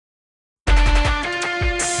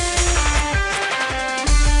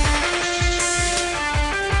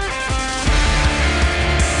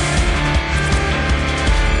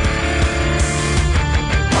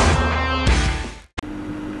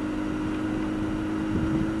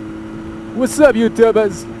What's up,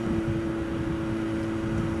 YouTubers?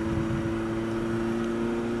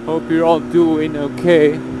 Hope you're all doing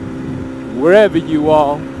okay, wherever you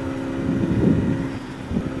are.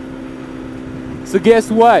 So guess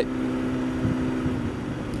what?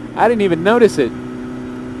 I didn't even notice it,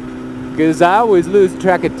 because I always lose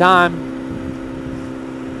track of time.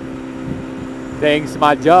 Thanks to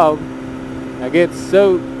my job, I get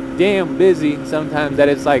so damn busy sometimes that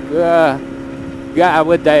it's like, God,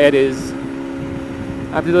 what day it is.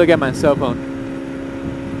 I have to look at my cell phone.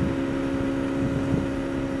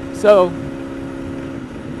 So,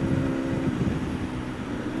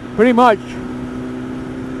 pretty much,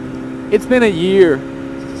 it's been a year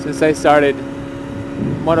since I started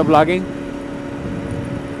motovlogging.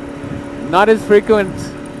 Not as frequent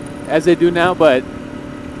as I do now, but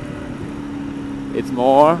it's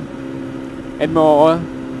more and more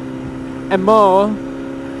and more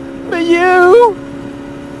for you.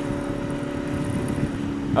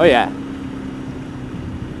 Oh yeah.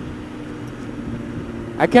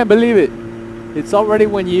 I can't believe it. It's already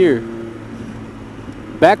 1 year.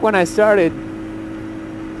 Back when I started,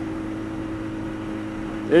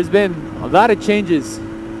 there's been a lot of changes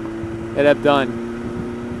that I've done.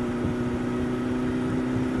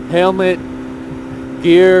 Helmet,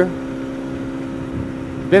 gear,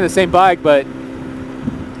 been the same bike, but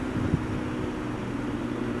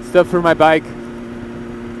stuff for my bike.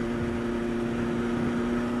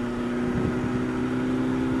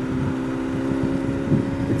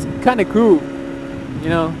 It's kind of cool, you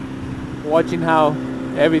know, watching how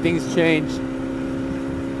everything's changed.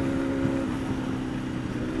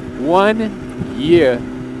 1 year.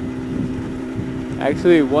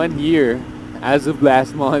 Actually 1 year as of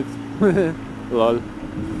last month. Lol.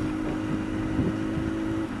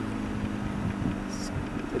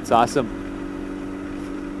 It's awesome.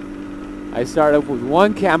 I started off with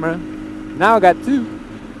one camera. Now I got two.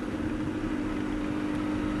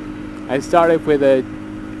 I started with a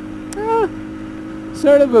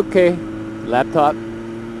sort of okay laptop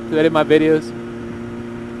to edit my videos.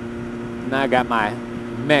 Now I got my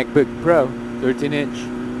MacBook Pro 13-inch.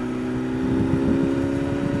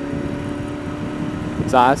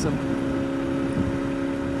 It's awesome.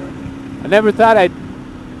 I never thought I'd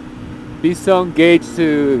be so engaged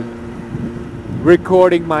to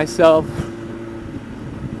recording myself,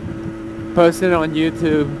 posting it on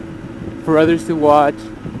YouTube for others to watch.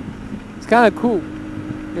 It's kind of cool,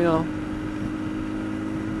 you know.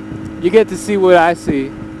 You get to see what I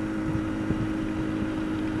see.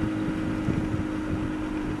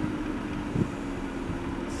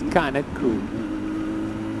 It's kind of cool.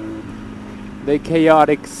 The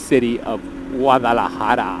chaotic city of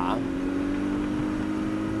Guadalajara.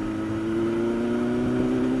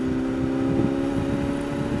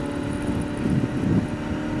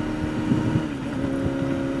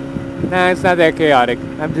 Nah, it's not that chaotic.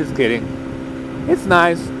 I'm just kidding. It's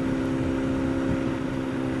nice.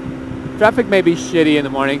 Traffic may be shitty in the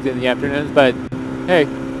mornings and the afternoons, but hey,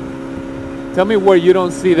 tell me where you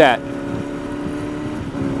don't see that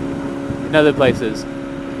in other places.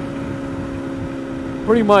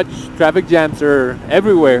 Pretty much traffic jams are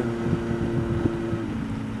everywhere.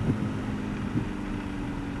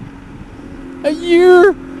 A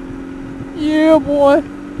year? Yeah, boy.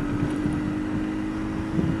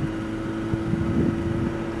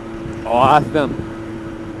 Awesome.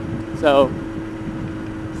 So,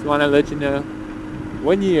 just want to let you know,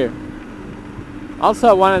 1 year. Also,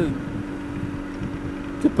 I wanted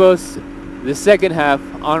to post the second half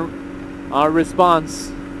on our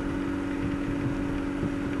response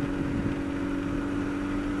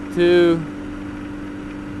to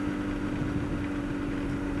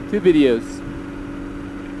two videos.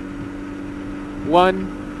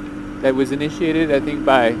 One that was initiated, I think,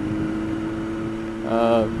 by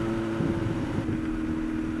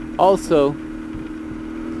also,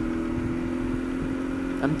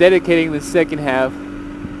 I'm dedicating the second half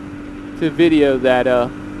to a video that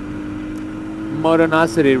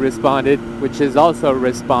Motonosity responded, which is also a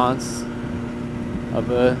response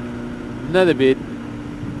of another vid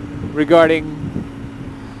regarding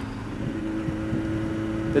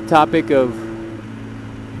the topic of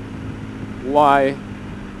why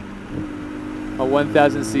a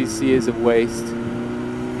 1000cc is a waste.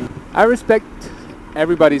 I respect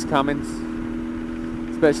everybody's comments,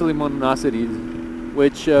 especially Motonosity's,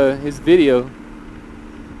 which his video,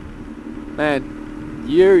 man,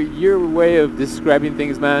 your way of describing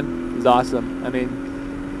things, man, is awesome. I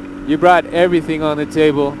mean, you brought everything on the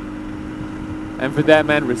table, and for that,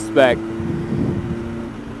 man, respect.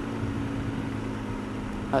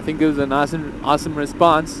 I think it was an awesome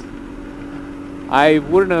response. I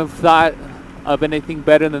wouldn't have thought of anything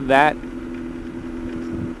better than that.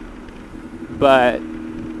 But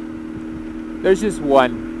there's just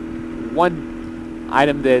one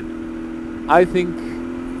item that I think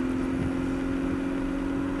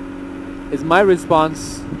is my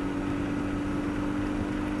response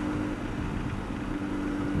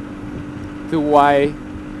to why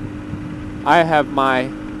I have my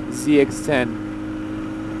ZX10.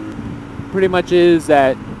 Pretty much is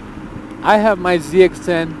that I have my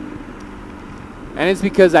ZX10 and it's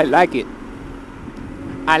because I like it.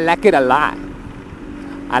 I like it a lot.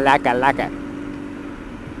 I like it.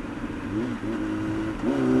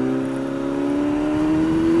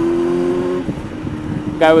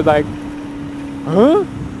 Guy was like, huh?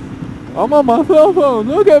 I'm on my cell phone,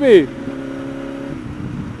 look at me.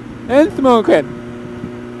 And smoking.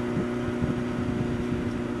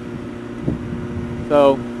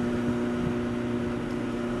 So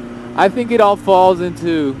I think it all falls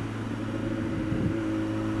into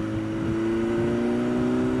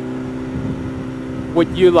what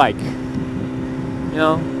you like. You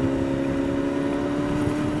know,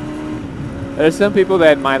 there's some people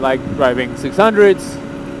that might like driving 600s,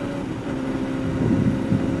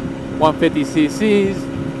 150 cc's,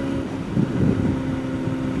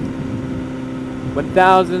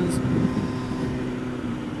 1000s,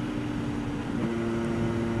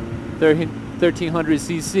 1300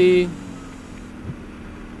 cc,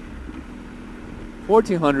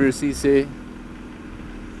 1400 cc,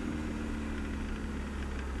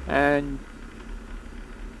 and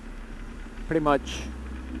pretty much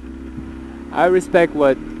I respect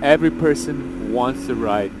what every person wants to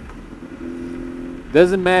ride.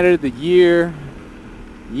 Doesn't matter the year,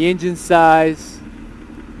 the engine size,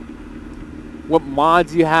 what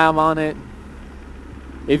mods you have on it.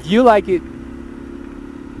 If you like it,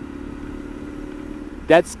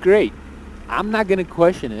 that's great. I'm not gonna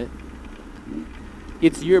question it.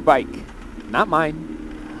 It's your bike, not mine.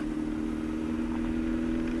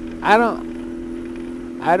 I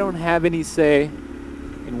don't have any say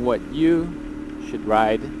in what you should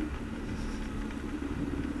ride.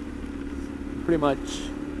 Pretty much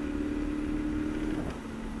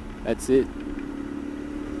that's it.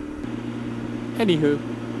 Anywho,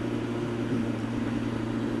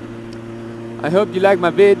 I hope you like my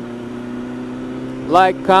vid.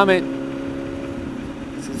 Like, comment,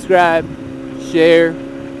 subscribe, share.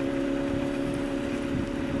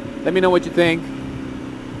 Let me know what you think.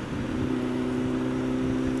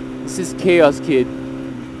 This is Chaos Kid.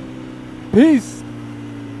 Peace.